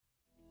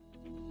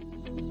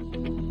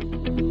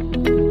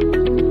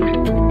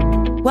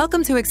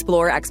Welcome to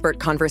Explore Expert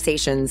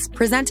Conversations,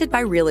 presented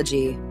by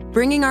Realogy,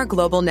 bringing our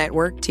global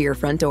network to your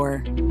front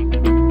door.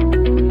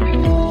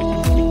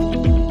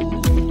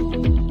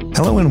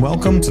 Hello and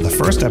welcome to the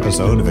first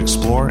episode of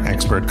Explore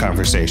Expert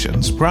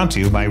Conversations, brought to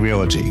you by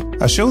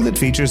Realogy, a show that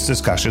features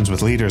discussions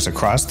with leaders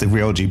across the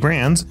Realogy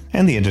brands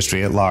and the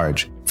industry at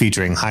large,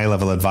 featuring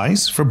high-level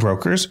advice for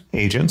brokers,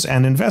 agents,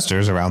 and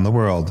investors around the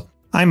world.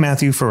 I'm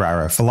Matthew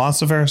Ferrara,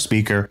 philosopher,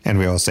 speaker, and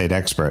real estate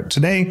expert.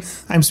 Today,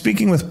 I'm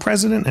speaking with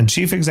President and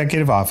Chief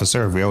Executive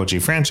Officer of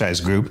Realogy Franchise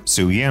Group,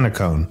 Sue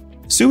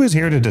Yannaccone. Sue is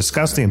here to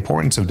discuss the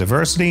importance of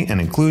diversity and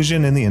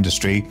inclusion in the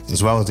industry,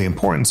 as well as the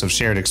importance of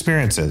shared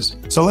experiences.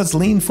 So let's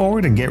lean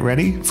forward and get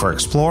ready for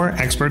Explore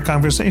Expert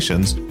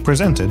Conversations,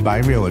 presented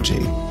by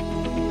Realogy.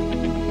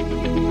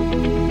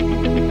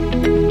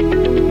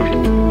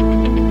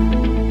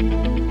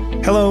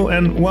 Hello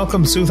and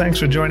welcome, Sue. Thanks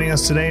for joining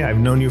us today. I've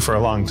known you for a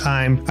long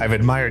time. I've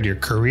admired your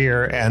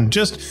career and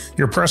just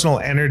your personal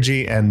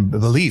energy and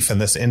belief in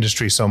this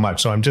industry so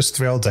much. So I'm just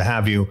thrilled to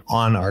have you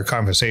on our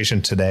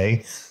conversation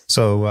today.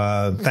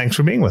 So thanks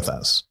for being with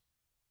us.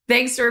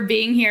 Thanks for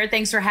being here.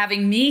 Thanks for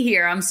having me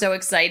here. I'm so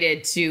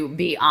excited to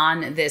be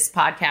on this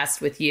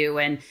podcast with you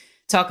and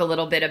talk a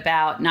little bit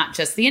about not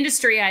just the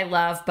industry I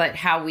love, but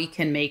how we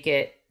can make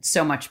it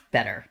so much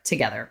better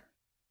together.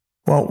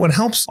 Well, what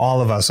helps all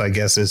of us, I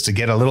guess, is to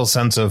get a little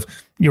sense of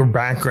your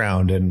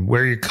background and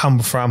where you come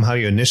from, how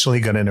you initially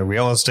got into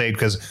real estate,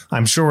 because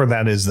I'm sure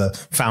that is the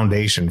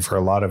foundation for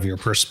a lot of your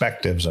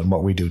perspectives on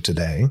what we do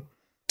today.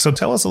 So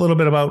tell us a little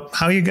bit about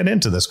how you get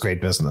into this great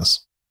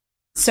business.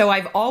 So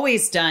I've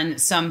always done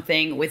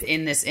something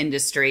within this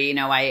industry. You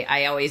know,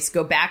 I always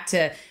go back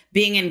to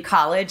being in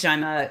college.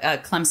 I'm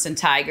a Clemson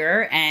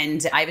Tiger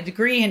and I have a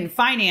degree in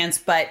finance,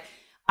 but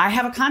I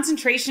have a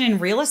concentration in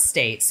real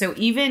estate. So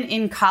even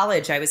in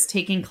college, I was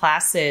taking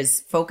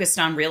classes focused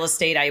on real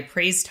estate. I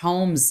appraised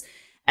homes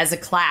as a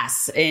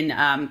class in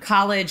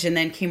college and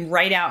then came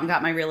right out and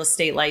got my real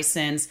estate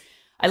license.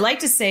 I like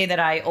to say that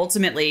I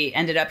ultimately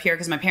ended up here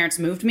because my parents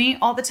moved me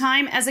all the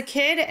time as a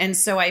kid. And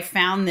so I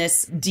found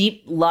this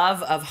deep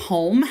love of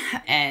home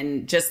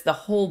and just the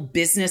whole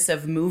business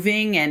of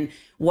moving and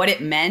what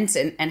it meant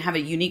and have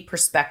a unique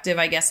perspective,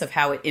 I guess, of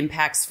how it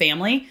impacts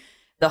family.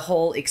 The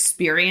whole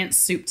experience,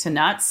 soup to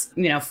nuts,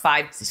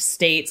 5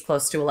 states,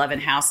 close to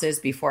 11 houses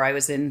before I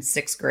was in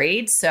 6th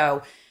grade.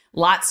 So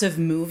lots of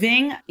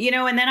moving,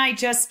 and then I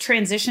just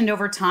transitioned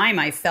over time.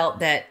 I felt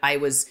that I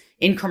was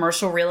in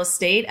commercial real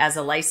estate as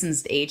a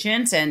licensed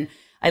agent and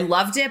I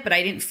loved it, but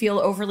I didn't feel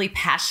overly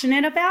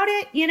passionate about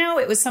it.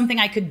 It was something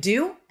I could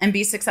do and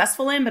be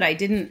successful in, but I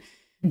didn't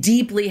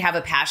deeply have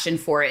a passion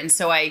for it. And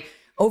so I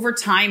over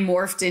time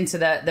morphed into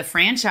the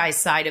franchise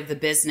side of the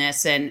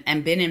business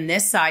and been in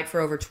this side for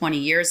over 20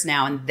 years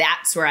now. And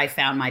that's where I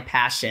found my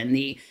passion,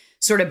 the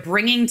sort of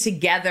bringing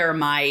together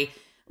my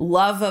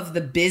love of the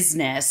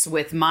business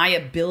with my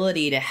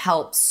ability to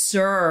help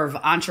serve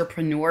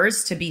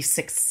entrepreneurs to be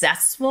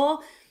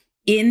successful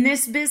in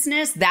this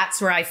business. That's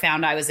where I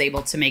found I was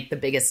able to make the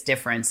biggest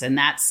difference. And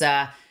that's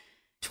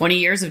 20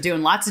 years of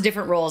doing lots of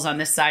different roles on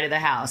this side of the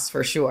house,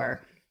 for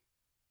sure.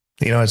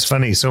 It's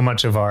funny. So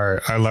much of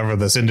our love of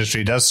this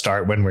industry does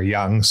start when we're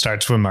young,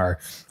 starts from our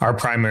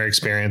primary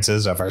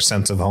experiences of our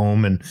sense of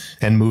home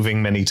and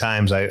moving many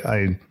times.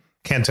 I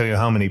can't tell you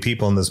how many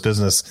people in this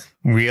business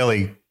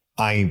really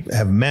I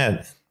have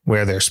met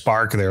where their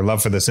spark, their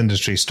love for this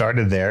industry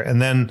started there.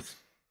 And then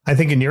I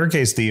think in your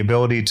case, the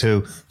ability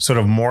to sort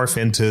of morph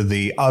into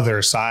the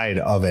other side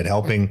of it,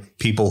 helping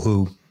people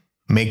who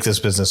make this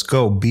business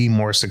go be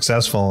more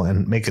successful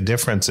and make a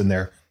difference in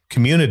their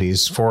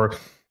communities for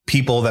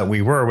people that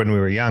we were when we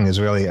were young is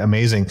really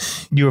amazing.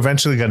 You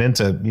eventually got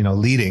into,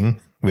 leading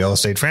real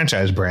estate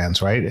franchise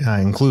brands, right?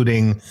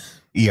 Including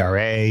ERA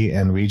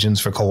and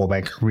Regions for Coldwell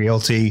Banker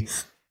Realty.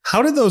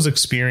 How did those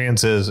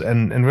experiences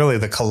and really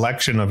the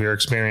collection of your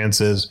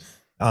experiences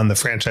on the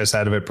franchise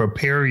side of it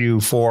prepare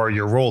you for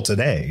your role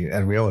today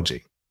at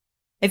Realogy?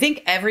 I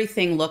think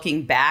everything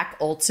looking back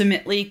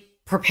ultimately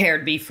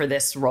prepared me for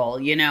this role,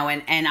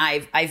 and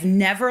I've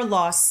never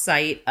lost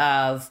sight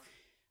of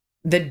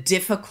the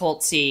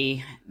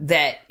difficulty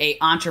that a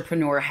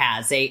entrepreneur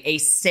has, a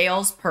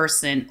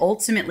salesperson,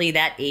 ultimately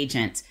that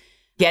agent,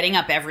 getting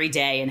up every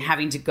day and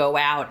having to go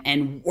out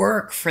and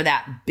work for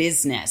that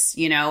business,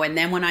 and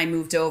then when I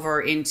moved over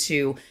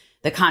into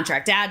the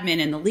contract admin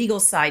and the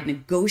legal side,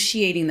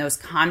 negotiating those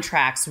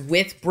contracts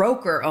with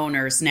broker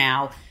owners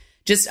now,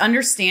 just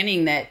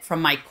understanding that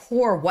from my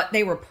core, what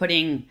they were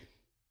putting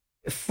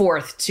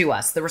forth to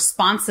us, the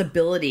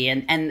responsibility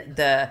and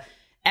the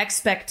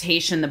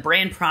expectation, the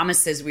brand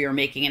promises we were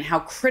making and how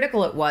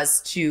critical it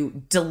was to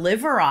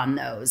deliver on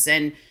those.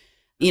 And,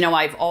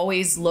 I've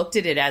always looked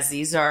at it as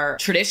these are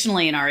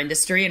traditionally in our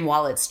industry. And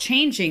while it's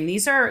changing,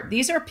 these are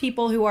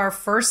people who are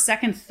first,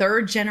 second,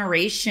 third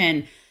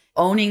generation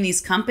owning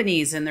these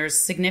companies, and there's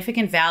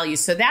significant value.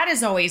 So that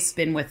has always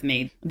been with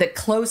me, the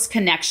close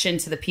connection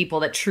to the people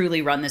that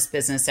truly run this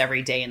business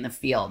every day in the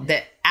field,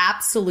 the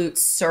absolute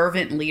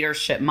servant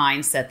leadership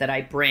mindset that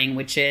I bring,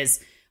 which is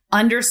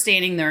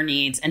understanding their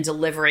needs and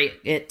delivering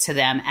it to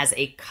them as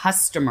a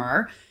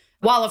customer,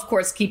 while of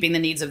course keeping the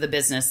needs of the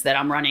business that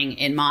I'm running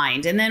in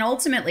mind. And then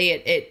ultimately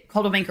at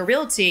Coldwell Banker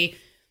Realty,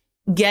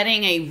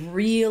 getting a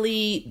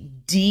really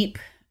deep,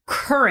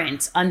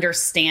 current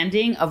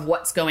understanding of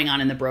what's going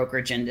on in the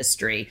brokerage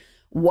industry,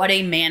 what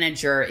a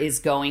manager is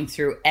going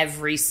through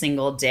every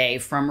single day,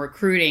 from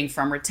recruiting,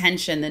 from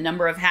retention, the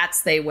number of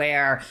hats they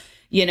wear,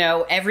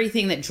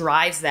 everything that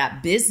drives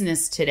that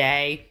business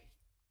today,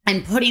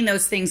 and putting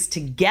those things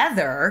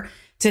together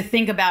to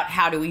think about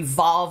how to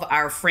evolve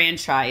our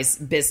franchise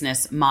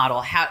business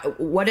model.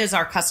 What does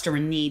our customer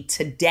need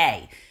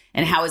today?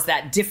 And how is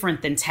that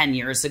different than 10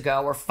 years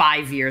ago or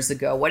 5 years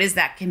ago? What is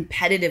that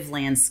competitive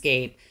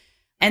landscape?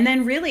 And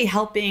then really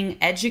helping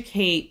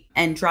educate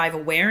and drive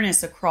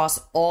awareness across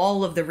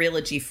all of the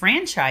Realogy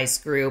franchise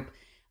group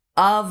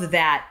of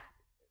that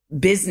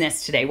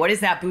business today. What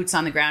is that boots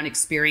on the ground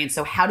experience?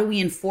 So how do we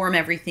inform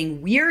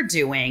everything we're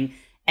doing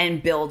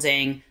and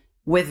building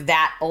with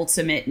that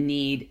ultimate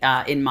need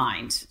in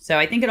mind? So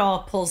I think it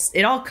all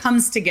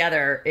comes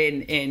together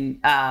in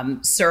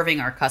serving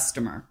our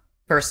customer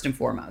first and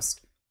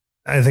foremost.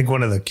 I think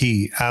one of the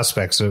key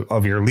aspects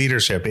of your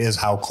leadership is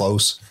how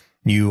close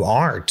you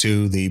are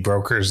to the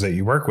brokers that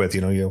you work with.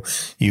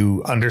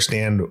 You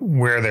understand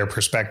where their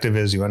perspective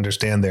is, you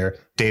understand their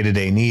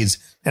day-to-day needs.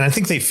 And I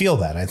think they feel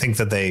that. I think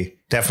that they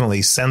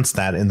definitely sense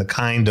that in the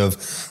kind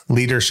of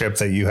leadership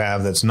that you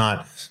have, that's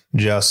not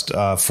just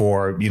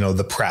for,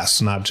 the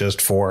press, not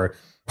just for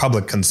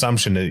public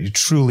consumption. You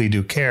truly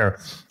do care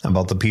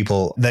about the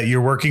people that you're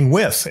working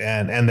with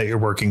and that you're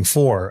working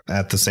for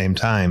at the same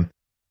time.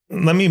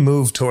 Let me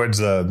move towards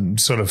the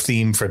sort of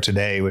theme for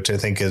today, which I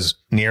think is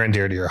near and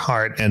dear to your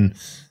heart, and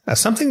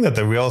something that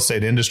the real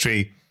estate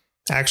industry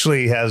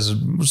actually has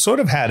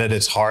sort of had at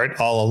its heart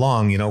all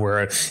along.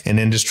 We're an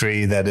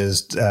industry that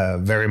is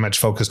very much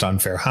focused on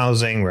fair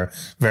housing. We're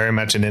very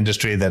much an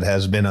industry that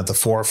has been at the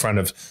forefront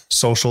of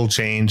social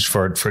change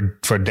for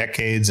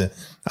decades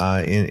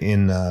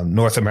in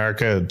North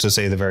America, to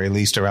say the very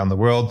least, around the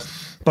world.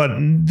 But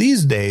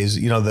these days,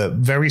 the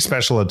very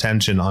special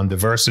attention on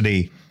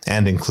diversity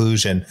and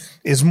inclusion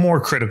is more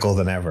critical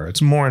than ever.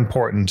 It's more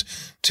important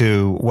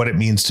to what it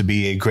means to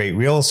be a great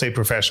real estate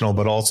professional,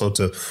 but also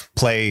to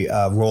play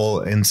a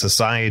role in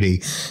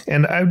society.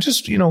 And I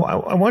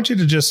want you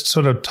to just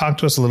sort of talk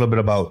to us a little bit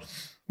about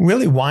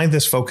really why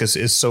this focus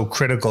is so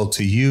critical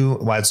to you,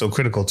 why it's so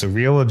critical to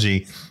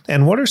Realogy,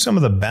 and what are some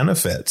of the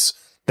benefits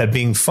that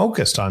being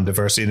focused on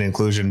diversity and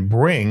inclusion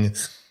bring,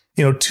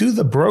 to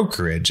the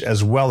brokerage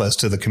as well as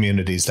to the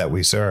communities that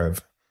we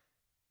serve.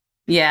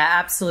 Yeah,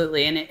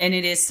 absolutely. And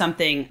it is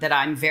something that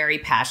I'm very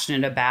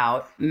passionate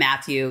about,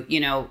 Matthew.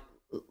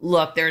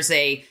 Look, there's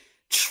a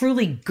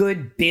truly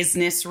good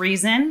business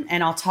reason,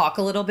 and I'll talk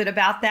a little bit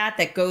about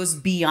that goes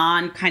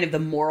beyond kind of the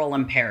moral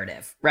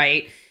imperative,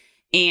 right?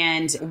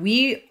 And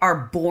we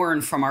are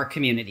born from our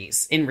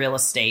communities in real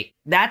estate.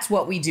 That's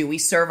what we do. We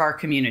serve our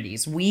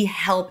communities. We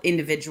help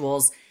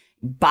individuals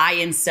buy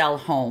and sell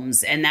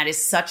homes. And that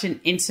is such an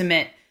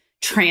intimate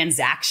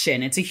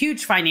transaction. It's a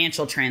huge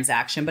financial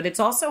transaction, but it's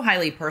also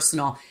highly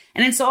personal.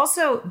 And it's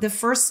also the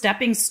first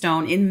stepping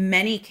stone in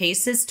many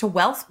cases to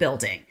wealth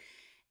building.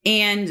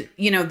 And,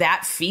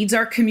 that feeds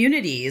our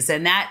communities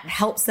and that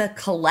helps the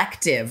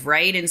collective,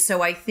 right? And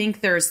so I think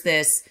there's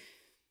this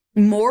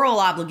moral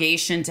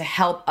obligation to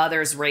help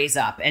others raise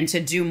up and to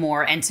do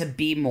more and to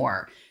be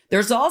more.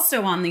 There's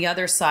also on the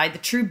other side, the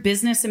true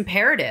business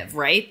imperative,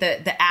 right?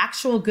 The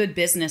actual good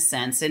business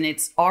sense. And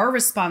it's our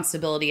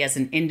responsibility as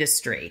an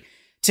industry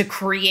to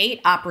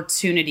create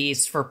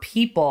opportunities for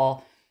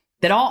people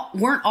that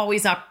weren't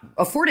always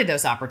afforded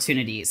those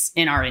opportunities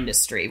in our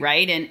industry,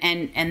 right?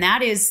 And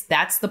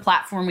that's the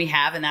platform we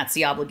have, and that's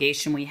the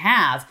obligation we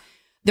have.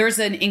 There's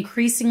an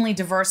increasingly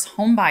diverse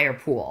homebuyer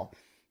pool,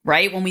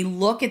 right? When we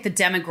look at the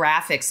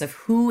demographics of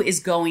who is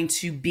going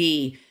to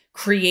be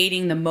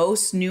creating the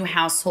most new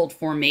household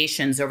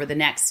formations over the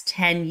next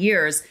 10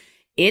 years,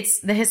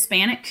 it's the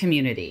Hispanic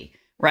community,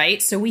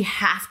 right? So we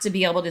have to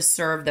be able to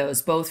serve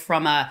those both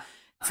from a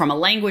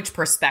language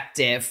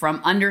perspective, from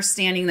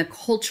understanding the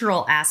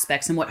cultural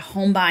aspects and what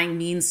home buying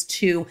means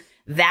to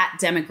that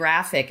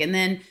demographic. And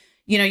then,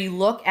 you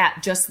look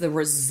at just the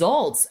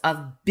results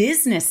of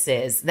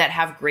businesses that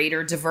have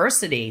greater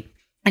diversity,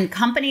 and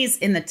companies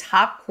in the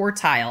top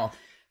quartile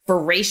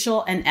for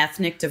racial and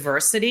ethnic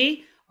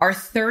diversity are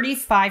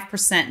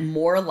 35%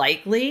 more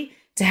likely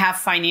to have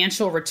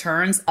financial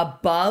returns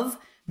above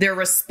their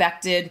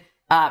respective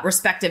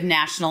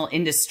national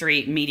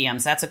industry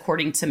mediums. That's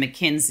according to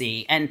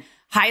McKinsey. And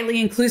highly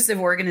inclusive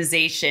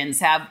organizations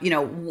have,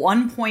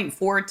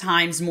 1.4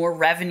 times more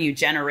revenue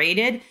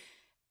generated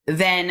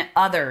than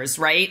others,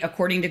 right?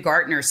 According to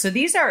Gartner. So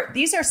these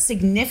are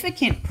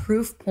significant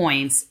proof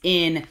points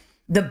in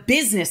the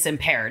business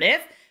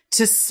imperative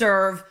to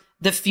serve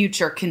the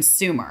future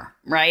consumer,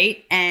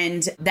 right?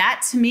 And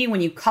that, to me,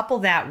 when you couple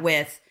that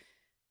with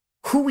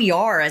who we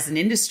are as an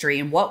industry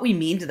and what we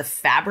mean to the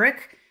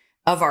fabric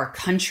of our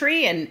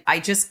country, and I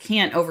just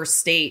can't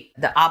overstate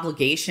the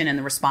obligation and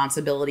the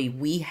responsibility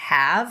we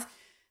have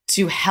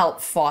to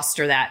help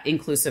foster that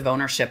inclusive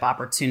ownership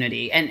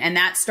opportunity. And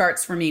that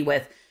starts for me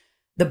with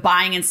the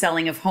buying and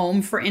selling of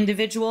home for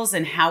individuals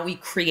and how we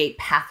create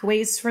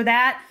pathways for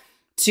that,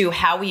 to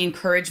how we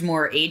encourage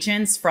more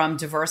agents from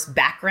diverse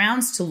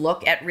backgrounds to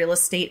look at real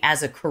estate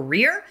as a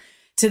career,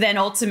 to then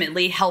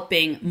ultimately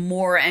helping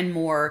more and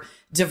more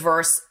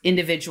diverse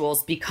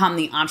individuals become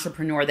the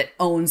entrepreneur that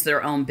owns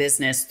their own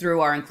business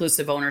through our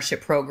inclusive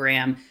ownership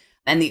program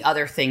and the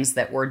other things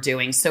that we're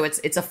doing. So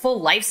it's a full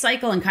life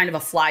cycle and kind of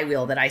a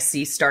flywheel that I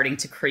see starting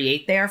to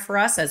create there for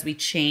us as we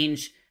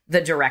change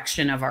the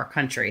direction of our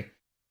country.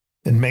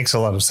 It makes a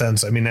lot of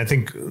sense. I mean, I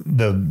think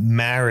the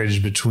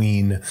marriage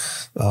between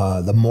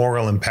the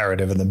moral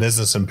imperative and the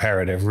business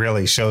imperative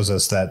really shows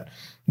us that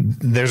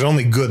there's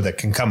only good that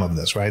can come of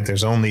this, right?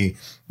 There's only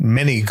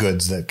many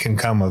goods that can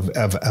come of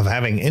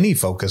having any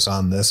focus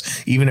on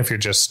this, even if you're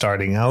just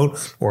starting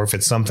out or if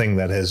it's something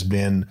that has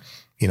been,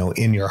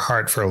 in your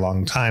heart for a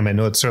long time. I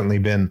know it's certainly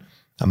been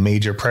a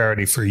major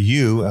priority for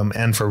you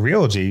and for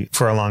Realogy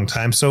for a long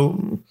time.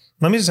 So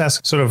let me just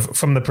ask, sort of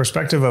from the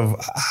perspective of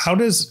how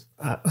does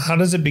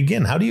it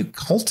begin? How do you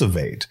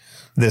cultivate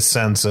this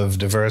sense of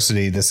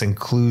diversity, this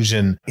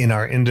inclusion in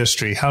our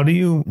industry? How do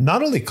you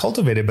not only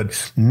cultivate it,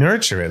 but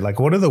nurture it? Like,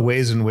 what are the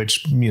ways in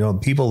which,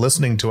 people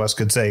listening to us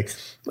could say,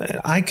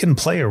 I can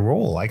play a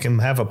role, I can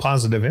have a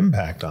positive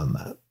impact on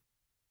that?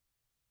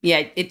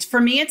 Yeah,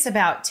 for me, it's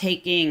about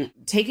taking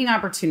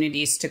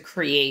opportunities to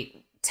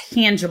create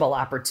tangible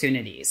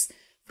opportunities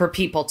for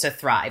people to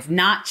thrive,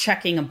 not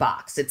checking a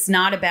box. It's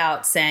not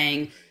about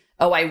saying,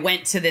 oh, I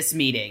went to this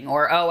meeting,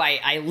 or, oh,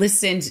 I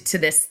listened to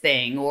this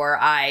thing, or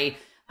I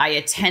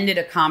attended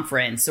a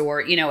conference,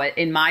 or,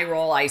 in my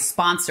role, I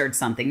sponsored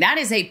something. That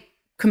is a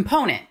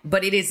component,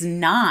 but it is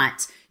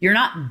not, you're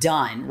not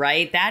done,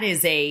 right? That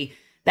is a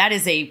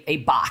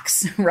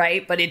box,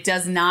 right? But it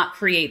does not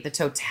create the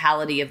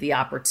totality of the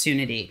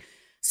opportunity.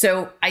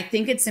 So I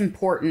think it's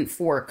important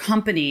for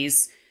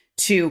companies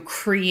to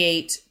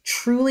create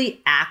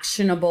truly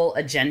actionable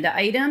agenda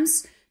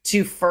items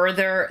to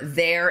further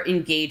their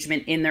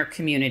engagement in their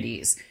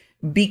communities.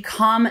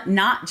 Become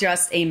not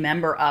just a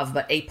member of,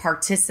 but a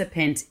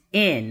participant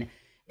in,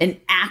 an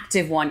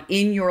active one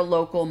in your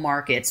local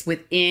markets,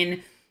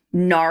 within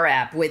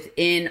NAHREP,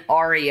 within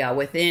AREA,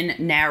 within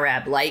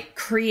NAREB. Like,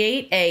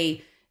 create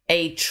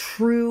a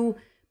true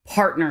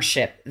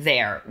partnership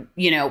there.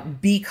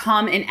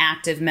 Become an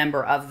active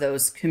member of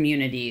those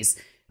communities.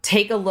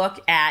 Take a look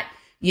at,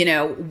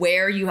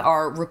 where you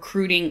are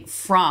recruiting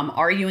from.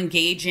 Are you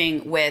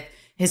engaging with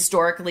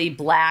historically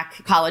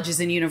Black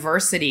colleges and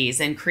universities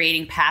and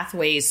creating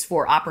pathways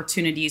for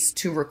opportunities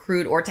to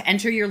recruit or to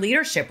enter your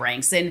leadership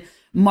ranks in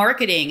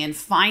marketing and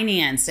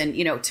finance, and,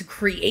 to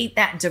create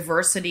that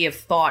diversity of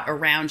thought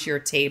around your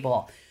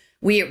table?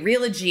 We at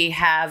Realogy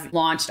have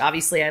launched,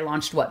 obviously I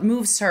launched What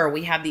Moves Her.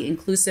 We have the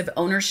inclusive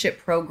ownership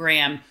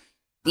program,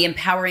 the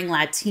Empowering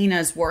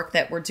Latinas work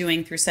that we're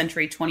doing through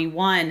Century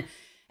 21,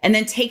 and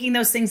then taking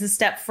those things a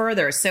step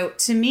further. So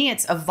to me,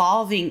 it's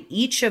evolving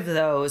each of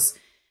those,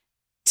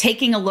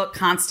 taking a look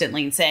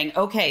constantly and saying,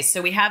 okay,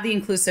 so we have the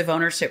inclusive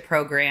ownership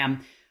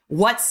program.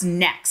 What's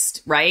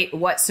next, right?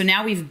 So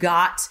now we've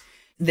got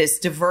this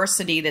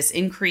diversity, this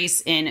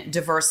increase in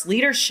diverse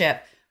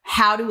leadership.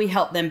 How do we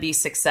help them be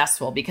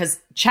successful? Because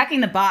checking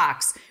the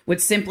box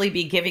would simply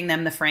be giving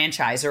them the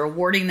franchise or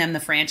awarding them the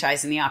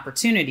franchise and the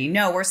opportunity.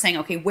 No, we're saying,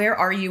 okay, where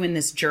are you in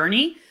this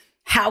journey?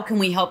 How can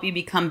we help you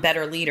become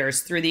better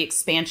leaders through the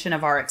expansion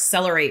of our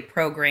Accelerate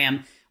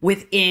program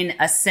within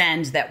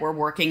Ascend that we're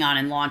working on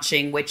and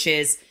launching, which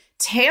is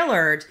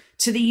tailored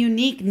to the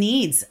unique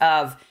needs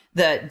of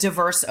the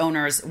diverse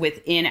owners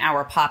within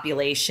our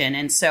population.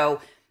 And so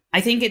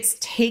I think it's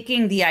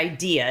taking the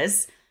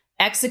ideas,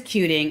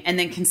 executing, and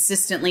then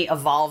consistently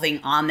evolving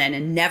on them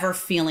and never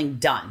feeling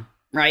done,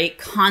 right?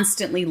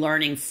 Constantly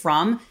learning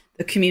from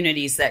the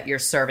communities that you're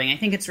serving. I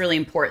think it's really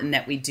important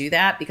that we do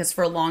that, because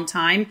for a long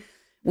time,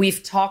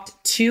 we've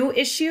talked to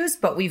issues,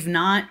 but we've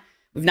not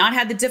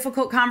had the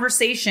difficult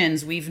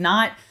conversations. We've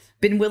not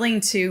been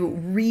willing to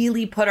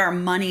really put our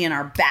money and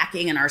our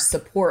backing and our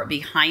support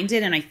behind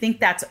it. And I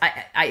think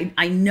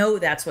I know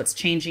that's what's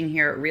changing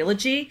here at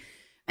Realogy.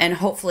 And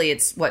hopefully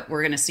it's what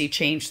we're going to see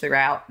change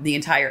throughout the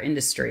entire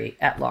industry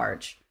at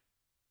large.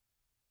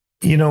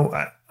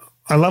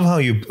 I love how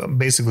you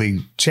basically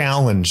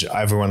challenge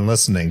everyone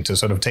listening to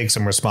sort of take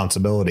some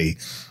responsibility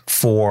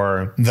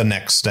for the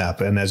next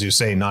step. And as you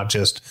say, not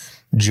just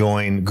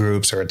join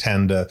groups or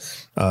attend a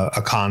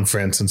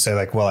conference and say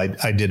like, well,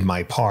 I did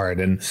my part.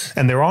 And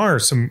there are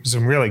some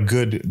really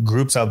good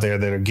groups out there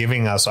that are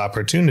giving us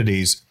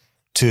opportunities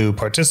to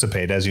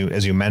participate. As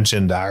you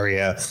mentioned,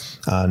 AREA,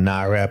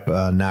 NAHREP,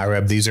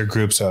 NAREB, these are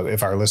groups of,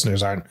 if our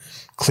listeners aren't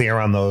clear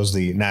on those,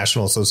 the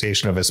National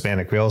Association of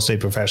Hispanic Real Estate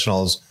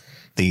Professionals,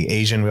 the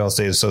Asian Real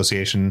Estate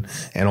Association,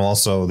 and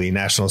also the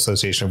National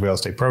Association of Real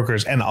Estate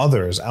Brokers and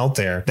others out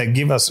there that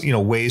give us,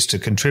 ways to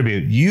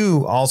contribute.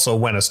 You also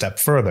went a step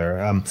further.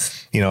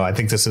 I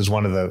think this is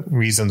one of the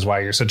reasons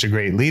why you're such a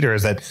great leader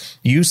is that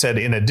you said,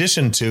 in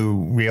addition to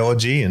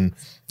Realogy and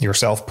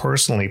yourself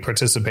personally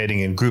participating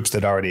in groups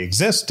that already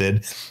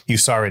existed, you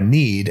saw a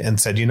need and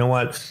said, you know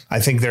what, I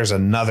think there's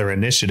another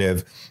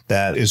initiative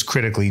that is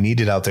critically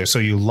needed out there. So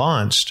you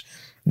launched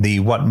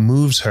the What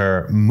Moves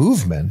Her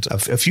movement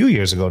a few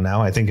years ago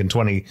now, I think in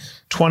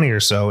 2020 or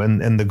so.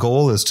 And the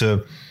goal is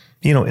to,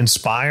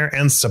 inspire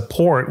and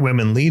support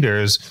women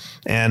leaders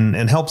and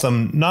help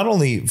them not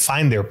only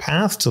find their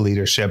path to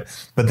leadership,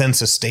 but then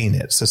sustain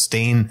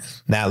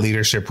that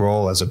leadership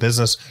role as a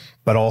business,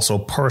 but also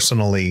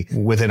personally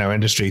within our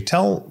industry.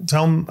 Tell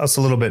us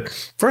a little bit,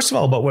 first of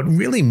all, about what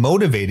really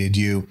motivated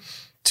you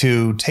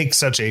to take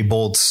such a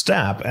bold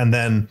step and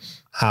then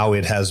how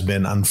it has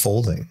been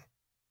unfolding.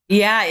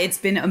 Yeah, it's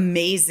been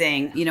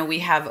amazing. We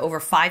have over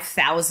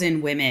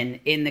 5,000 women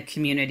in the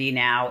community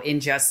now in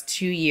just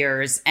 2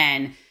 years.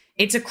 And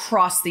it's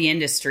across the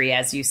industry,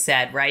 as you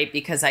said, right?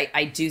 Because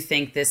I do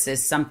think this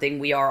is something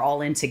we are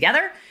all in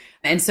together.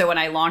 And so when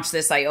I launched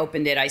this, I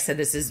opened it. I said,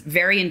 this is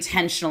very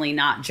intentionally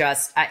not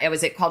just, I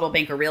was at Coldwell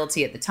Banker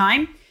Realty at the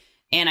time.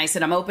 And I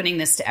said, I'm opening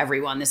this to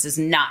everyone. This is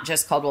not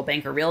just Coldwell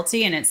Banker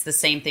Realty. And it's the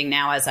same thing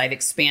now as I've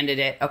expanded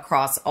it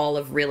across all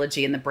of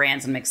Realogy and the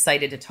brands. I'm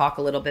excited to talk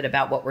a little bit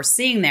about what we're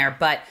seeing there.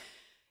 But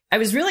I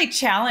was really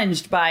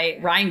challenged by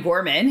Ryan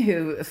Gorman,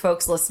 who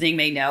folks listening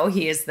may know.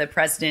 He is the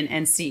president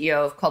and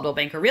CEO of Coldwell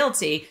Banker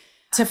Realty,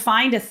 to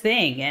find a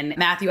thing. And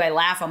Matthew, I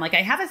laugh. I'm like,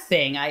 I have a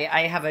thing.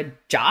 I have a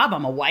job.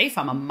 I'm a wife.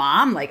 I'm a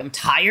mom. Like, I'm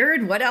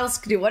tired. What else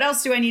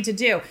do I need to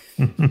do?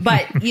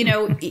 But,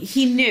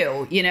 he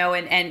knew,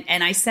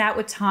 and I sat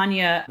with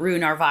Tanya Rue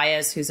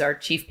Narvaez, who's our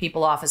chief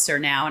people officer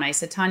now. And I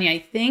said, Tanya, I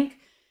think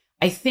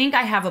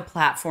I have a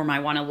platform I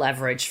want to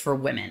leverage for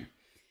women.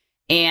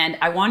 And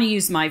I want to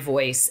use my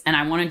voice and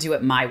I want to do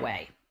it my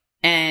way.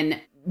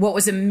 And what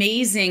was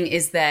amazing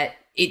is that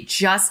it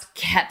just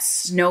kept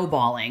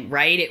snowballing,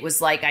 right? It was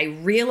like, I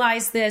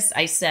realized this.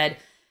 I said,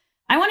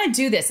 I want to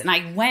do this. And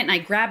I went and I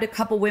grabbed a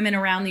couple women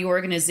around the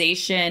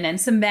organization and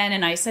some men.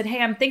 And I said,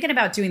 hey, I'm thinking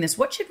about doing this.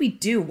 What should we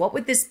do? What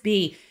would this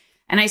be?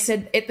 And I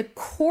said, at the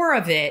core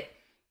of it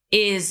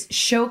is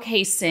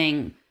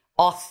showcasing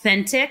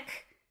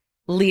authentic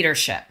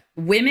leadership,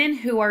 women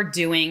who are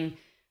doing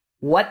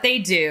what they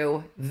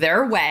do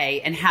their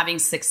way and having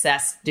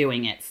success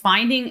doing it,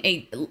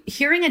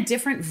 hearing a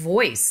different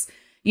voice.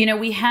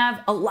 We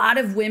have a lot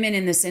of women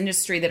in this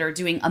industry that are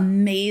doing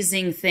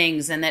amazing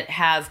things and that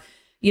have,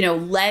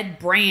 led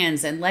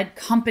brands and led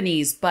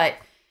companies, but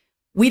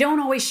we don't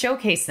always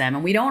showcase them.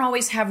 And we don't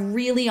always have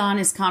really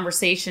honest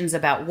conversations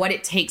about what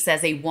it takes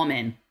as a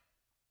woman,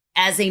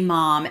 as a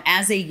mom,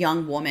 as a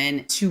young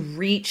woman to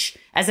reach,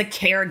 as a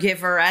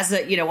caregiver, as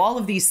all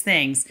of these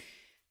things,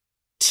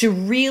 to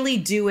really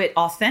do it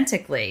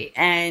authentically.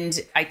 And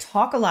I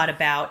talk a lot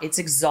about it's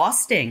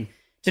exhausting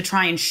to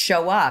try and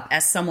show up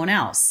as someone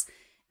else.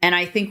 And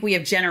I think we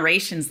have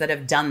generations that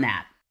have done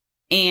that.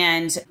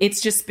 And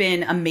it's just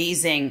been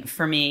amazing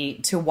for me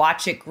to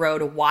watch it grow,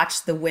 to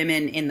watch the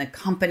women in the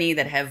company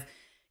that have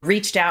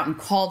reached out and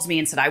called me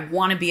and said, I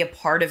want to be a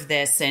part of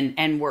this.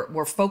 And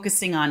we're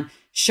focusing on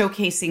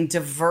showcasing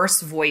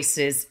diverse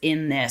voices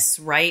in this,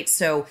 right?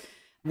 So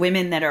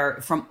women that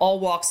are from all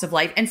walks of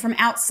life and from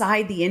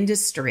outside the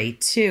industry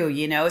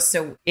too,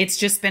 so it's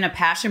just been a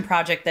passion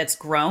project that's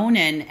grown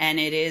and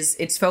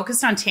it's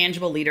focused on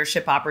tangible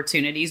leadership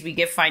opportunities. We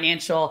give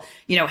financial,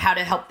 how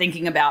to help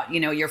thinking about,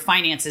 your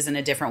finances in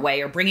a different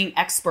way or bringing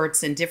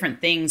experts and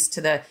different things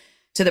to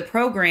the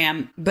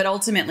program, but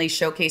ultimately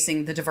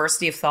showcasing the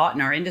diversity of thought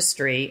in our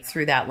industry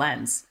through that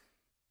lens.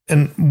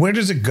 And where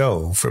does it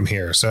go from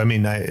here? So, I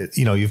mean,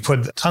 you've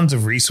put tons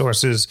of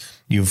resources,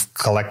 you've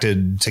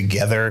collected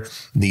together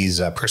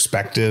these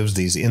perspectives,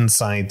 these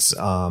insights,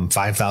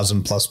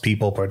 5,000 plus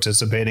people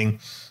participating.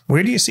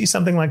 Where do you see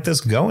something like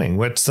this going?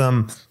 What's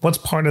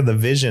part of the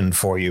vision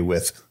for you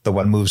with the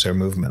What Moves Her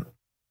movement?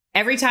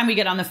 Every time we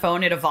get on the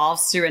phone, it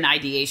evolves through an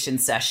ideation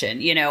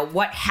session.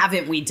 What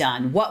haven't we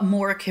done? What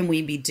more can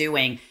we be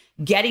doing?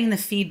 Getting the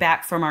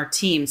feedback from our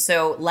team.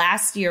 So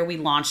last year, we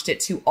launched it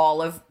to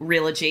all of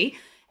Realogy.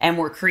 And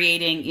we're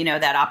creating,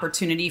 that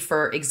opportunity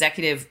for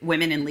executive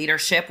women in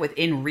leadership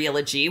within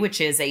Realogy,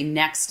 which is a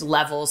next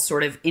level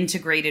sort of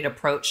integrated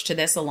approach to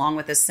this, along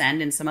with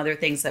Ascend and some other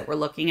things that we're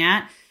looking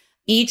at.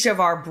 Each of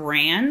our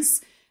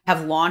brands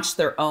have launched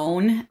their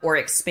own or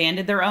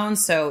expanded their own.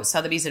 So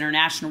Sotheby's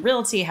International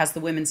Realty has the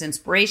Women's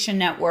Inspiration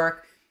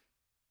Network,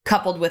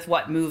 coupled with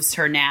What Moves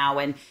Her Now.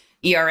 And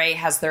ERA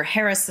has their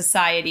Hera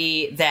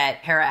Society, that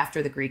Hera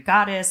after the Greek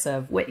goddess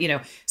of,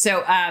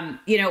 So,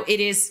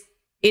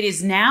 it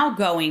is now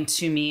going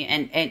to me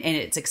and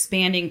it's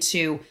expanding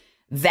to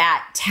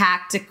that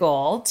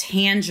tactical,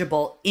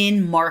 tangible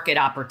in-market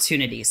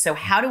opportunity. So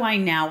how do I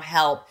now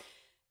help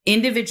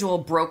individual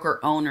broker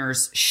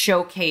owners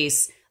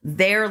showcase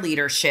their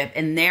leadership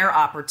and their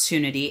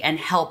opportunity and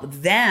help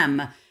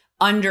them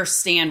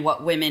understand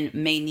what women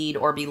may need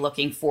or be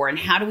looking for? And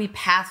how do we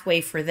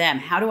pathway for them?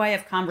 How do I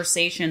have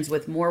conversations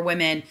with more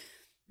women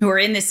who are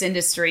in this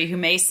industry who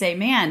may say,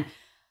 man,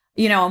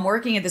 I'm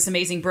working at this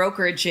amazing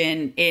brokerage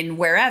in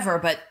wherever,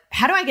 but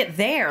how do I get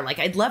there? Like,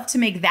 I'd love to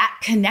make that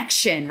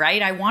connection,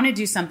 right? I want to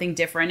do something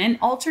different. And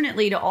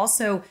alternately, to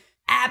also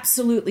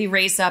absolutely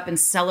raise up and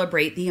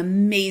celebrate the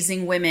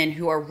amazing women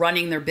who are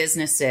running their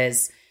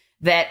businesses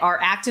that are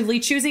actively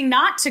choosing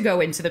not to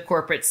go into the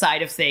corporate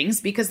side of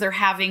things because they're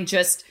having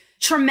just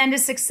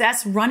tremendous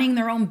success running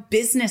their own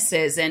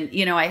businesses. And,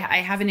 I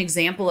have an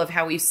example of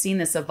how we've seen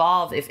this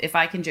evolve. If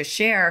I can just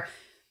share,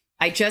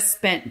 I just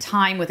spent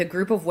time with a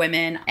group of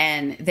women,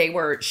 and they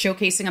were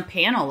showcasing a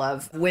panel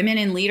of women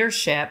in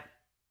leadership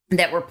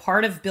that were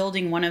part of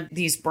building one of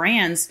these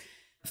brands,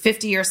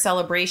 50-year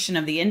celebration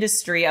of the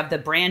industry of the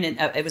brand.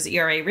 It was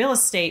ERA Real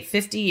Estate,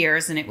 50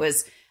 years. And it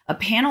was a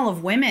panel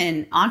of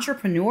women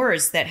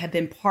entrepreneurs that had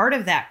been part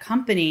of that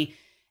company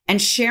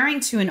and sharing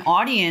to an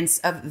audience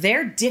of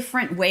their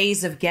different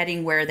ways of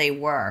getting where they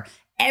were.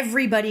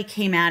 Everybody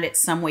came at it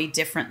some way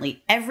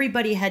differently.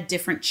 Everybody had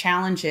different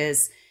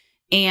challenges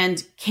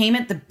and came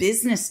at the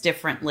business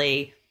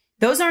differently.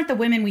 Those aren't the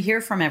women we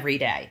hear from every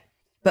day.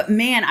 But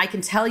man, I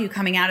can tell you,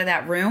 coming out of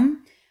that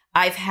room,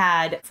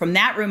 from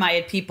that room, I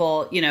had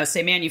people,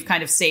 say, man, you've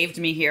kind of saved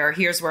me here.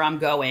 Here's where I'm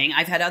going.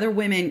 I've had other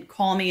women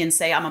call me and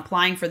say, I'm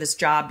applying for this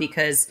job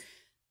because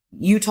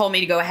you told me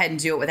to go ahead and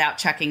do it without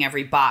checking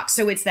every box.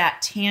 So it's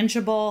that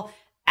tangible,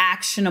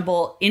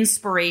 actionable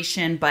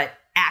inspiration, but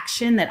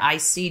action that I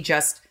see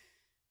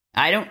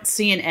I don't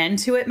see an end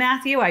to it,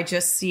 Matthew. I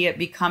just see it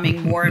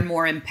becoming more and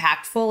more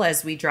impactful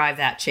as we drive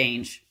that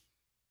change.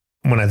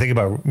 When I think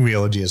about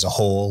Realogy as a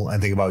whole, I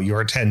think about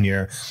your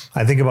tenure.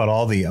 I think about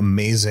all the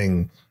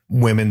amazing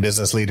women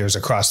business leaders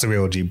across the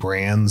Realogy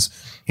brands.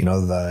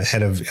 The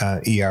head of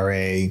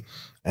ERA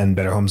and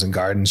Better Homes and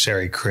Gardens,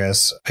 Sherry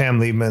Chris, Pam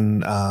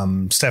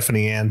Liebman,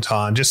 Stephanie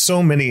Anton, just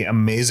so many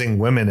amazing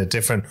women at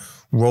different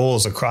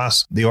roles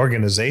across the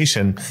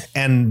organization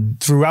and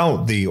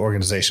throughout the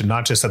organization,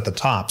 not just at the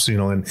tops,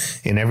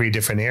 in every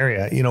different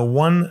area.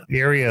 One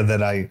area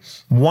that I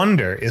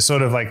wonder is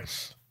sort of like,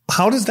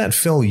 how does that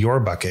fill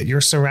your bucket?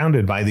 You're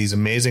surrounded by these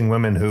amazing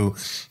women who,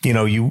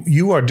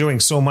 you are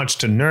doing so much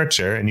to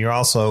nurture, and you're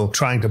also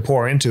trying to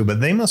pour into, but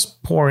they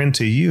must pour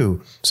into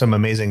you some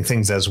amazing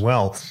things as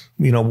well.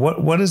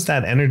 What is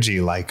that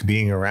energy like,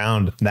 being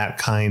around that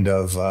kind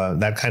of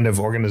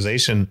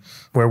organization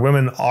where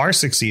women are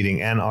succeeding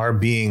and are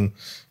being,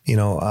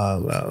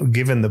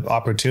 given the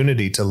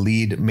opportunity to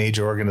lead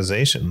major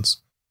organizations?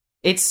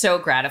 It's so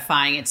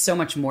gratifying. It's so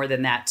much more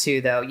than that too,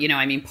 though.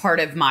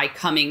 Part of my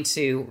coming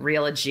to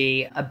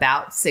Realogy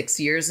about 6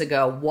 years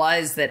ago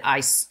was that I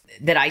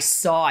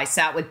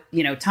sat with,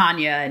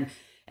 Tanya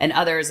and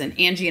others, and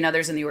Angie and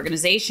others in the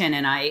organization.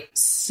 And I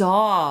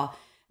saw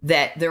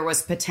that there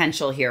was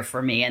potential here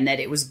for me, and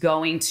that it was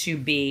going to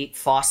be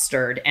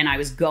fostered, and I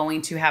was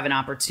going to have an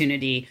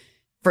opportunity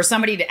for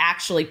somebody to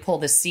actually pull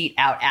the seat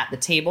out at the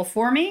table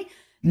for me.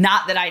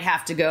 Not that I'd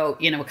have to go,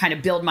 kind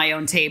of build my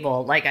own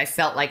table like I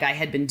felt like I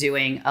had been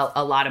doing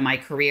a lot of my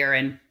career.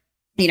 And,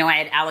 I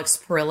had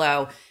Alex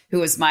Perillo, who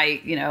was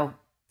my,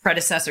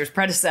 predecessor's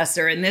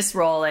predecessor in this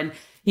role. And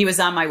he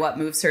was on my What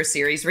Moves Her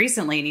series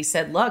recently. And he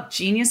said, look,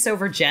 genius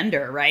over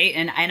gender, right?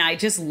 And I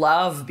just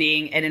love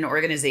being in an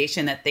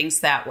organization that thinks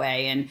that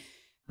way. And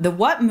the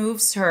What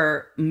Moves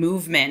Her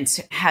movement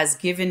has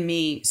given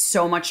me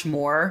so much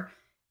more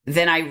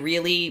than I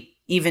really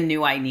even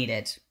knew I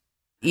needed.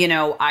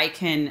 I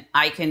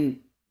can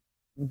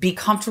be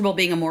comfortable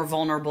being a more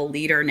vulnerable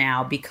leader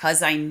now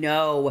because I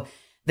know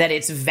that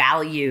it's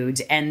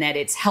valued and that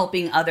it's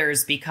helping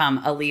others become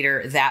a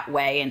leader that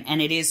way.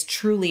 And it is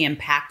truly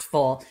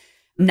impactful,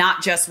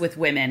 not just with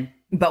women,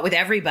 but with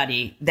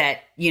everybody that,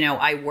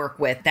 I work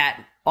with.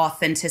 That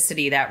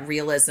authenticity, that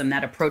realism,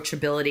 that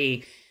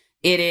approachability.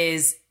 It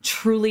is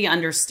truly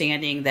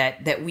understanding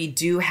that we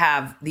do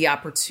have the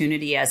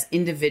opportunity as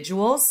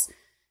individuals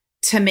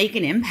to make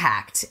an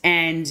impact.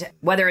 And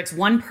whether it's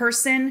one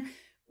person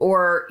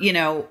or,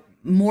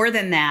 more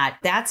than that,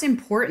 that's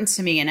important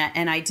to me.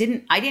 And I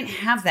didn't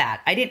have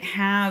that. I didn't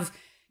have,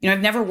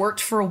 I've never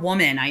worked for a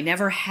woman. I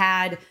never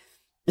had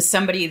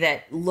somebody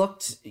that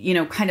looked,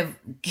 kind of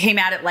came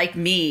at it like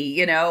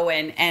me,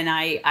 and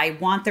I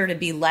want there to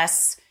be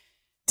less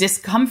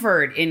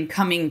discomfort in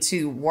coming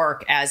to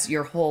work as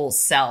your whole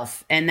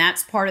self. And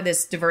that's part of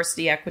this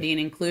diversity, equity, and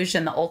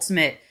inclusion. The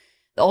ultimate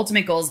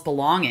goal is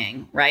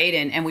belonging, right?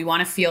 And we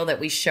want to feel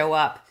that we show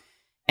up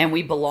and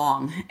we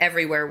belong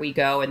everywhere we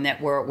go, and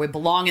that we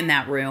belong in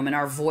that room, and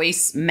our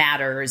voice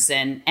matters.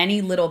 And any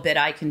little bit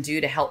I can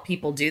do to help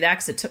people do that,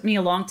 because it took me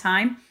a long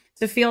time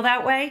to feel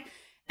that way.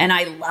 And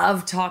I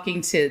love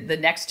talking to the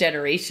next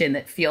generation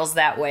that feels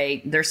that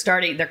way.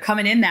 They're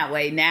coming in that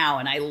way now.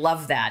 And I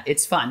love that.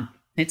 It's fun.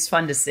 It's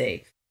fun to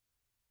see.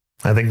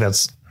 I think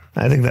that's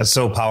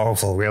so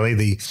powerful, really.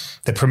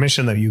 The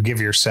permission that you give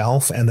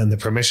yourself, and then the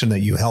permission that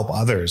you help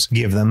others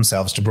give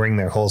themselves to bring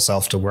their whole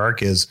self to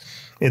work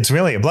it's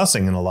really a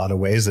blessing in a lot of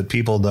ways that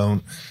people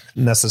don't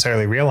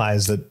necessarily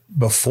realize that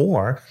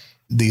before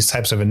these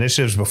types of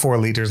initiatives before,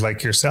 leaders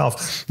like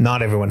yourself,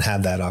 not everyone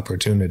had that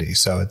opportunity.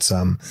 So it's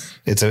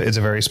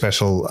a very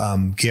special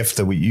gift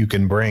that you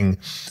can bring.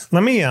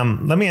 Let me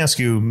ask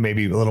you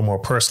maybe a little more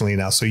personally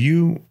now. So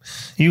you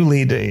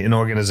lead an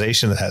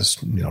organization that has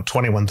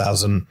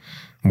 21,000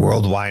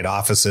 worldwide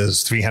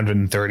offices,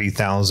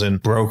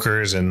 330,000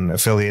 brokers and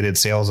affiliated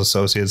sales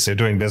associates. They're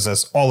doing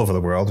business all over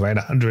the world, right?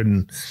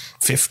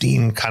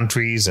 115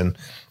 countries and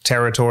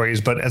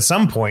territories. But at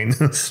some point,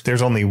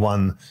 there's only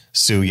one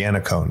Sue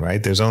Yannaccone,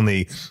 right? There's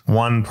only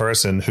one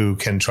person who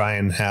can try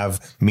and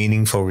have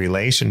meaningful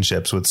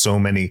relationships with so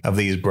many of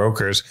these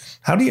brokers.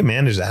 How do you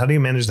manage that? How do you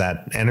manage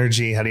that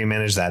energy? How do you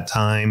manage that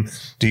time?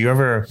 Do you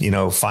ever,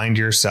 find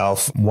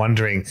yourself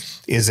wondering,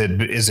 is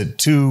it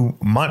too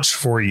much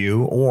for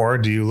you? Or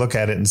do you look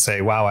at it and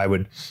say, wow, I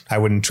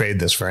wouldn't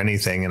trade this for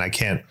anything, and I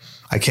can't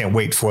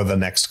wait for the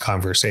next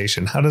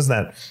conversation? How does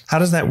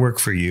that work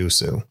for you,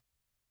 Sue?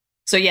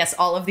 So yes,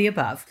 all of the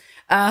above.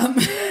 Look,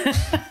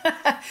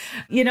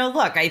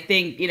 I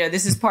think,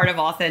 this is part of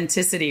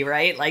authenticity,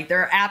 right? Like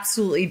there are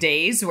absolutely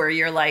days where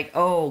you're like,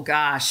 oh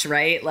gosh,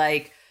 right?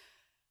 Like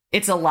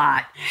it's a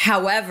lot.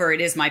 However, it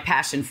is my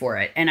passion for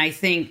it. And I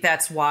think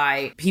that's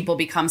why people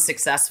become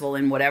successful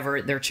in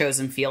whatever their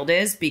chosen field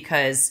is,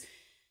 because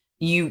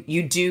you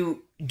do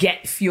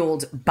get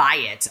fueled by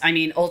it. I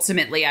mean,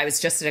 ultimately, I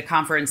was just at a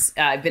conference.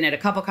 I've been at a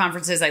couple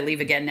conferences. I leave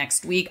again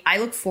next week. I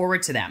look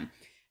forward to them.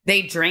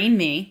 They drain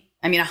me.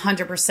 I mean,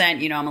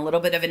 100%, I'm a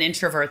little bit of an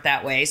introvert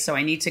that way. So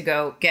I need to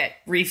go get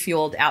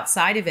refueled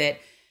outside of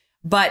it.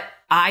 But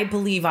I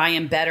believe I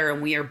am better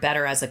and we are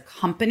better as a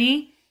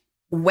company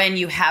when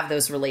you have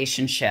those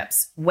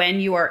relationships, when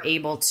you are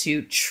able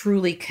to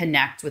truly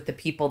connect with the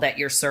people that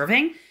you're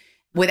serving.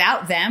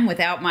 Without them,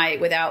 without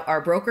our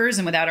brokers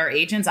and without our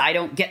agents, I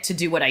don't get to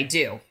do what I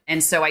do.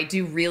 And so I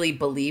do really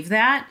believe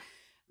that.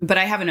 But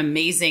I have an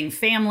amazing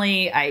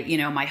family.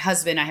 My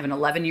husband, I have an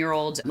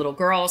 11-year-old little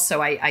girl.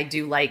 So I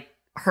do like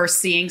her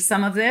seeing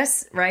some of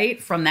this,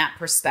 right? From that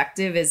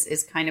perspective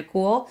is kind of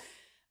cool.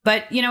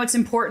 But, it's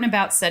important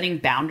about setting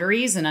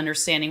boundaries and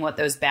understanding what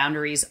those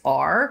boundaries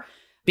are,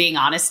 being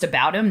honest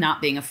about them,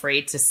 not being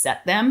afraid to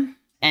set them,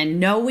 and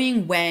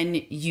knowing when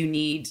you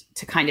need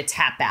to kind of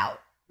tap out,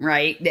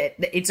 right?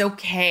 That it's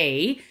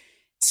okay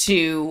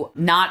to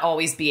not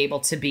always be able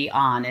to be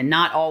on and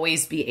not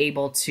always be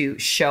able to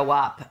show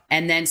up,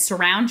 and then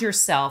surround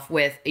yourself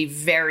with a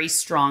very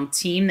strong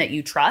team that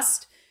you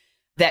trust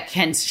that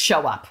can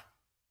show up.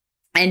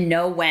 And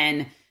know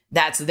when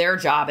that's their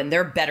job and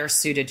they're better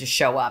suited to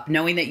show up,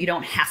 knowing that you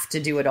don't have to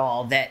do it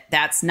all,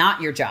 that's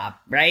not your job,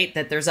 right?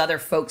 That there's other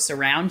folks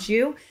around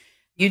you.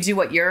 You do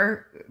what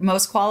you're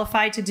most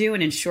qualified to do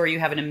and ensure you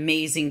have an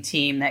amazing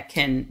team that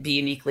can be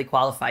uniquely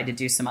qualified to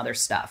do some other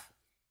stuff.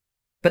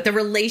 But the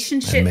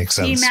relationship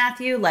team,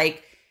 Matthew,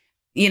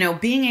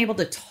 being able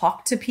to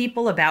talk to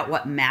people about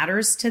what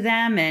matters to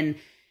them and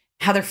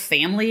how their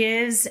family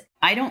is,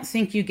 I don't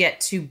think you get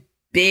too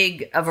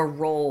big of a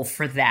role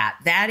for that.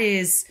 That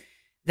is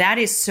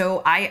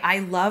so, I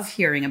love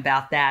hearing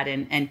about that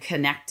and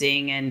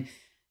connecting, and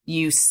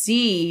you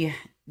see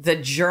the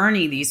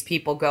journey these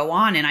people go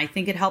on. And I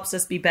think it helps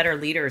us be better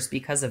leaders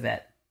because of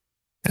it.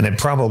 And it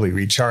probably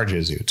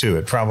recharges you too.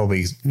 It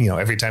probably,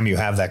 every time you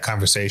have that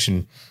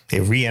conversation,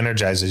 it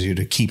re-energizes you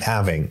to keep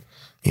having,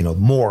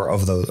 more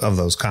of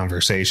those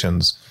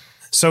conversations.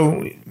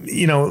 So,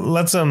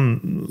 let's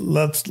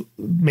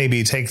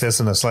maybe take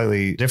this in a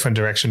slightly different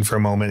direction for a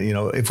moment.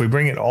 If we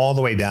bring it all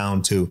the way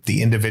down to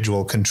the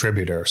individual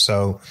contributor.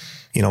 So,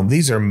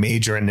 these are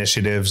major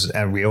initiatives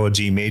at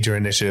Realogy, major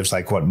initiatives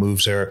like What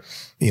Moves Her,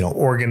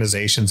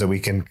 organizations that we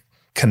can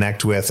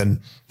connect with and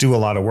do a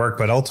lot of work.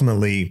 But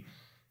ultimately,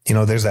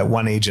 there's that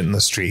one agent in the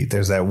street.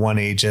 There's that one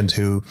agent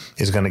who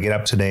is going to get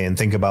up today and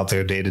think about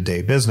their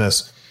day-to-day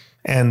business.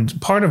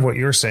 And part of what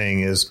you're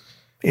saying is,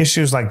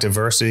 issues like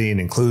diversity and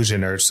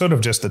inclusion are sort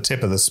of just the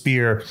tip of the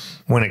spear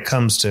when it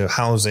comes to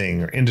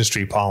housing or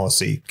industry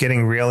policy,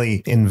 getting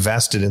really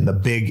invested in the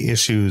big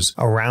issues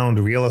around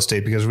real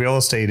estate, because real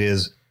estate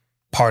is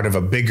part of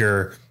a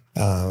bigger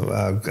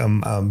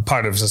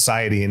part of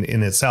society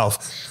in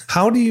itself.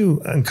 How do you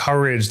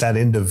encourage that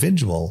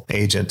individual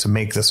agent to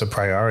make this a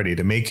priority,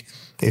 to make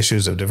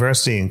issues of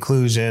diversity,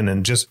 inclusion,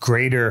 and just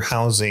greater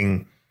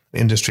housing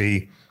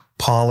industry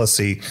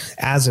policy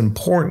as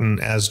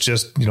important as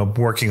just,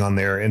 working on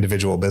their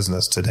individual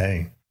business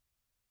today?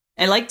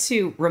 I like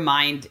to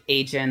remind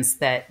agents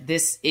that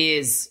this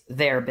is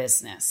their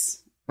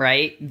business,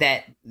 right?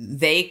 That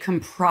they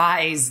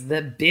comprise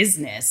the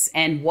business,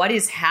 and what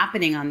is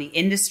happening on the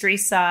industry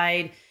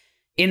side,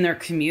 in their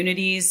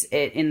communities,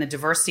 in the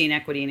diversity and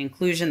equity and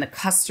inclusion, the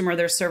customer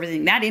they're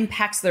servicing, that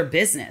impacts their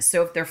business.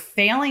 So if they're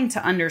failing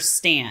to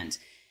understand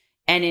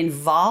and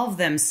involve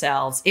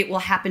themselves, it will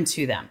happen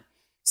to them.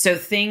 So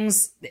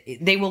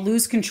they will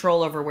lose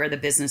control over where the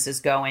business is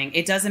going.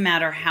 It doesn't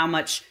matter how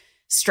much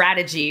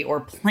strategy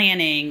or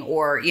planning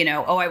or,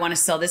 I want to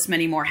sell this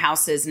many more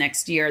houses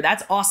next year.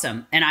 That's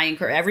awesome. And I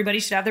encourage everybody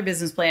should have their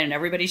business plan and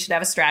everybody should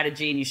have a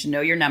strategy and you should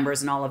know your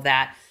numbers and all of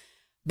that.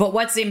 But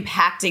what's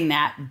impacting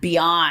that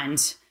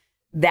beyond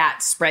that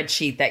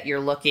spreadsheet that you're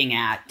looking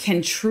at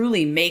can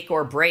truly make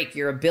or break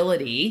your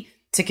ability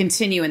to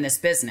continue in this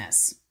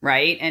business,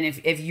 right? And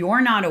if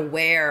you're not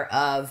aware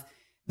of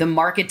the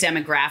market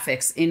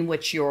demographics in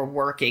which you're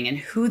working and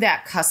who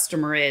that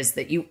customer is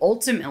that you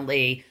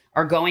ultimately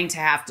are going to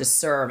have to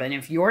serve, and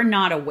if you're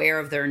not aware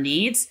of their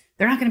needs,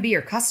 they're not going to be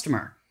your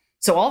customer.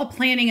 So all the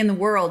planning in the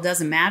world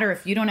doesn't matter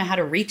if you don't know how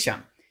to reach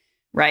them,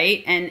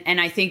 right?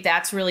 And I think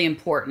that's really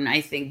important.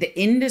 I think the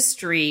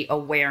industry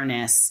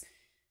awareness,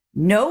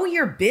 know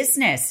your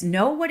business,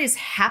 know what is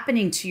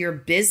happening to your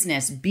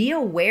business, be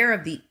aware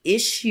of the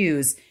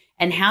issues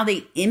and how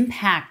they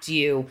impact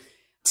you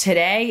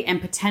today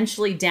and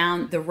potentially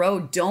down the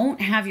road.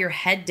 Don't have your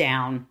head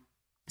down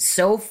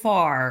so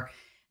far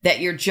that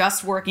you're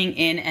just working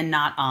in and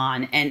not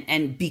on,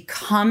 and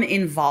become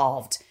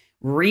involved,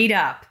 read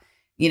up,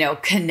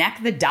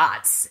 connect the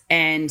dots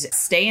and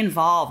stay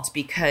involved.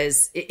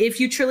 Because if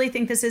you truly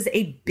think this is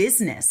a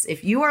business,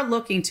 if you are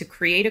looking to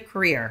create a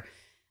career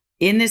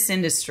in this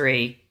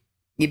industry,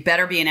 you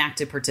better be an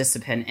active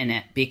participant in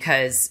it,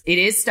 because it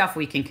is stuff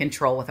we can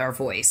control with our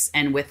voice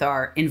and with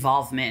our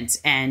involvement.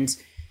 And,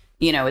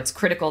 it's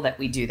critical that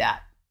we do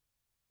that.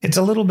 It's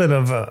a little bit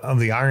of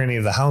the irony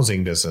of the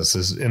housing business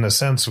is, in a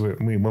sense,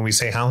 when we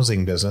say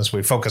housing business,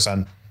 we focus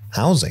on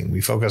housing.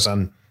 We focus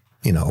on,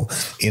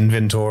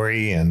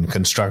 inventory and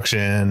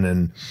construction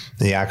and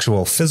the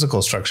actual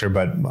physical structure.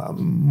 But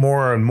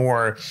more and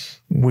more,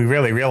 we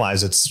really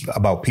realize it's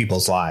about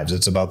people's lives.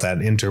 It's about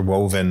that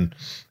interwoven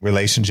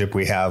relationship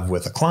we have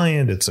with a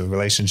client. It's a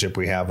relationship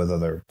we have with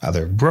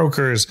other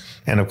brokers,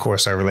 and of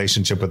course, our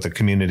relationship with the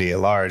community at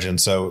large. And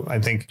so I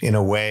think in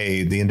a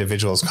way, the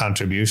individual's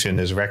contribution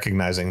is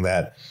recognizing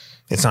that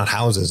it's not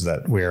houses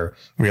that we're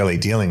really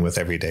dealing with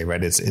every day,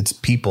 right? It's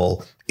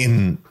people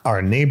in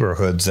our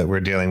neighborhoods that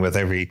we're dealing with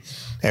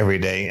every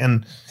day.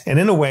 And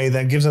in a way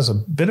that gives us a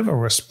bit of a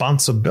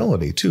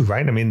responsibility too,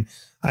 right? I mean,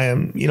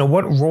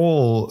 what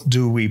role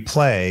do we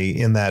play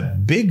in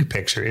that big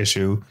picture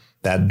issue,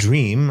 that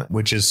dream,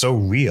 which is so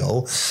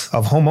real,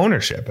 of home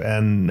ownership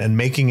and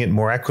making it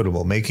more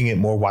equitable, making it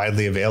more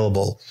widely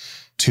available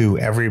to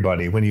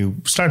everybody? When you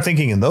start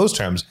thinking in those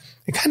terms,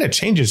 it kind of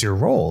changes your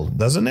role,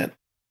 doesn't it?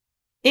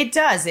 It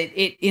does.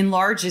 It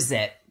enlarges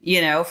it,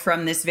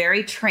 from this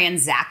very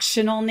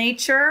transactional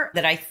nature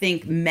that I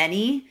think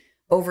many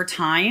over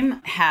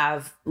time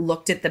have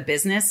looked at the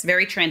business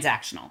very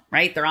transactional,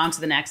 right? They're on to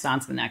the next,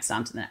 on to the next,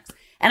 on to the next.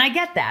 And I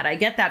get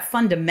that.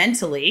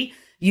 Fundamentally,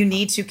 you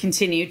need to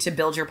continue to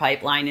build your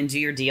pipeline and do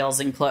your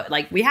deals and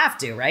we have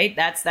to, right?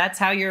 That's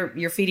how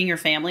you're feeding your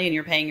family and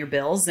you're paying your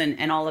bills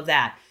and all of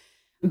that.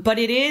 But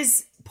it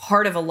is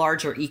part of a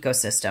larger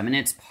ecosystem, and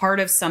it's part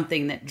of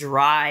something that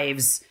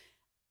drives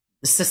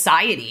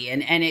society.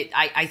 And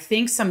I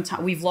think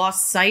sometimes we've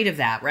lost sight of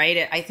that,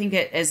 right? I think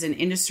as an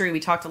industry,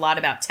 we talked a lot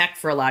about tech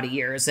for a lot of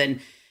years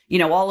and,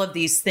 all of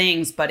these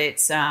things, but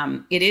it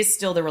is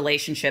still the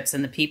relationships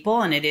and the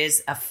people, and it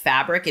is a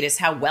fabric. It is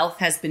how wealth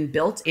has been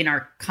built in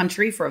our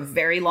country for a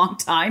very long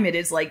time. It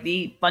is like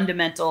the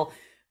fundamental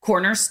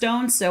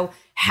cornerstone. So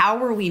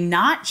how are we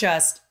not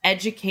just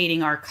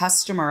educating our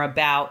customer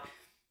about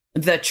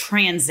the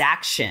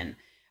transaction,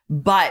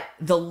 but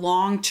the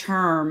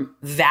long-term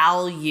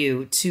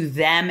value to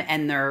them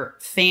and their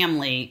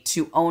family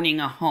to owning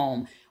a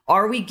home?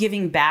 Are we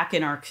giving back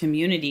in our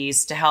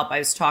communities to help? I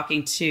was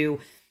talking to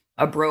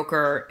a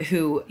broker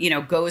who,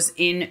 goes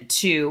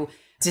into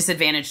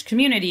disadvantaged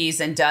communities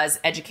and does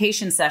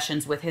education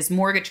sessions with his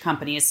mortgage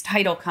company, his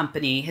title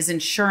company, his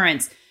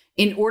insurance,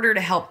 in order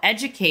to help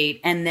educate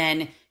and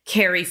then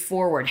carry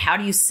forward. How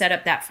do you set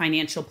up that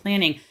financial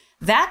planning?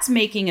 That's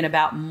making it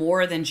about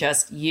more than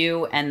just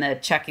you and the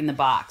checking the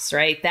box,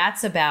 right?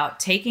 That's about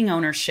taking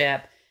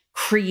ownership,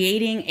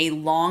 creating a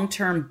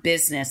long-term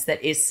business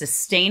that is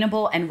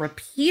sustainable and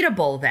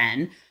repeatable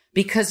then,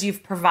 because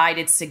you've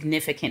provided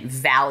significant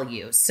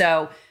value.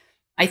 So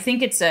I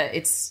think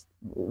it's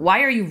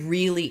why are you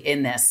really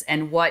in this,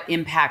 and what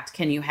impact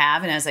can you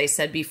have? And as I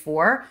said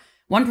before,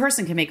 one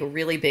person can make a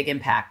really big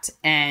impact.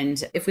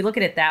 And if we look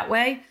at it that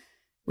way,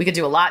 we could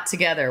do a lot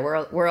together.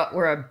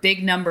 We're a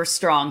big number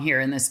strong here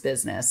in this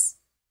business.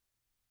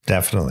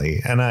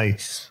 Definitely. And I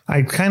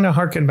kind of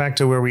harken back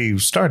to where we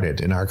started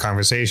in our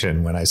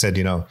conversation when I said,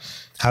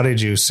 how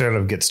did you sort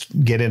of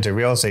get into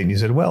real estate? And you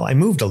said, well, I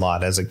moved a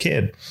lot as a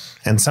kid.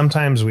 And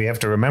sometimes we have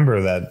to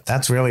remember that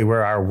that's really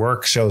where our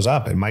work shows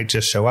up. It might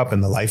just show up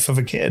in the life of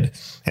a kid.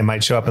 It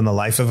might show up in the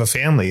life of a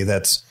family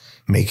that's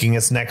making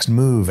its next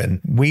move. And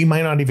we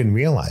might not even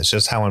realize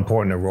just how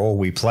important a role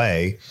we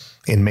play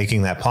in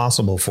making that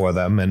possible for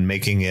them and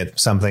making it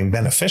something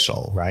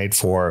beneficial, right?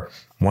 For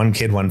one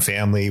kid, one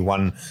family,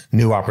 one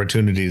new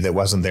opportunity that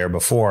wasn't there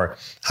before,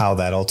 how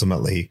that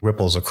ultimately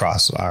ripples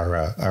across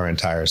our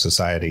entire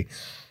society.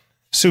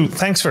 Sue,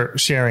 thanks for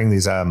sharing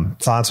these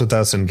thoughts with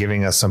us and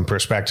giving us some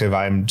perspective.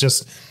 I'm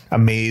just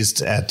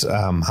amazed at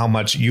how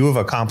much you have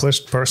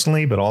accomplished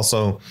personally, but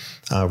also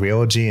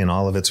Realogy and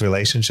all of its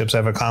relationships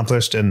have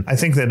accomplished. And I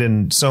think that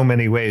in so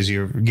many ways,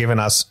 you've given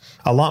us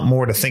a lot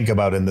more to think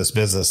about in this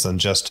business than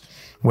just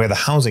where the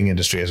housing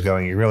industry is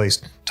going. You're really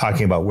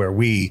talking about where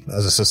we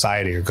as a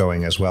society are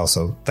going as well.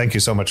 So thank you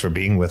so much for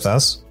being with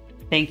us.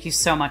 Thank you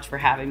so much for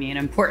having me. An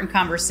important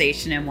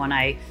conversation and one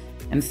I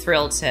am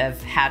thrilled to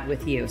have had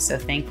with you. So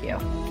thank you.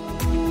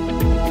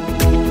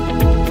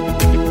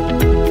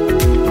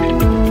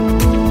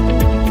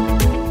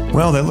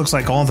 Well, that looks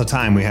like all the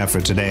time we have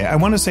for today. I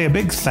want to say a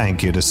big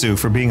thank you to Sue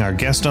for being our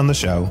guest on the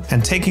show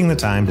and taking the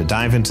time to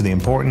dive into the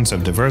importance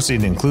of diversity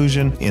and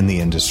inclusion in the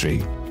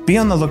industry. Be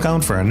on the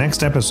lookout for our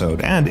next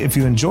episode, and if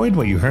you enjoyed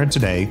what you heard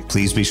today,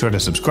 please be sure to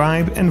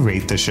subscribe and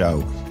rate the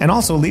show. And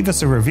also leave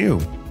us a review.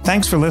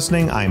 Thanks for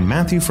listening. I'm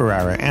Matthew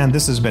Ferrara, and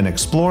this has been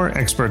Explore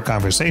Expert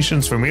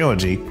Conversations from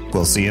Realogy.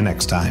 We'll see you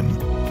next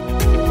time.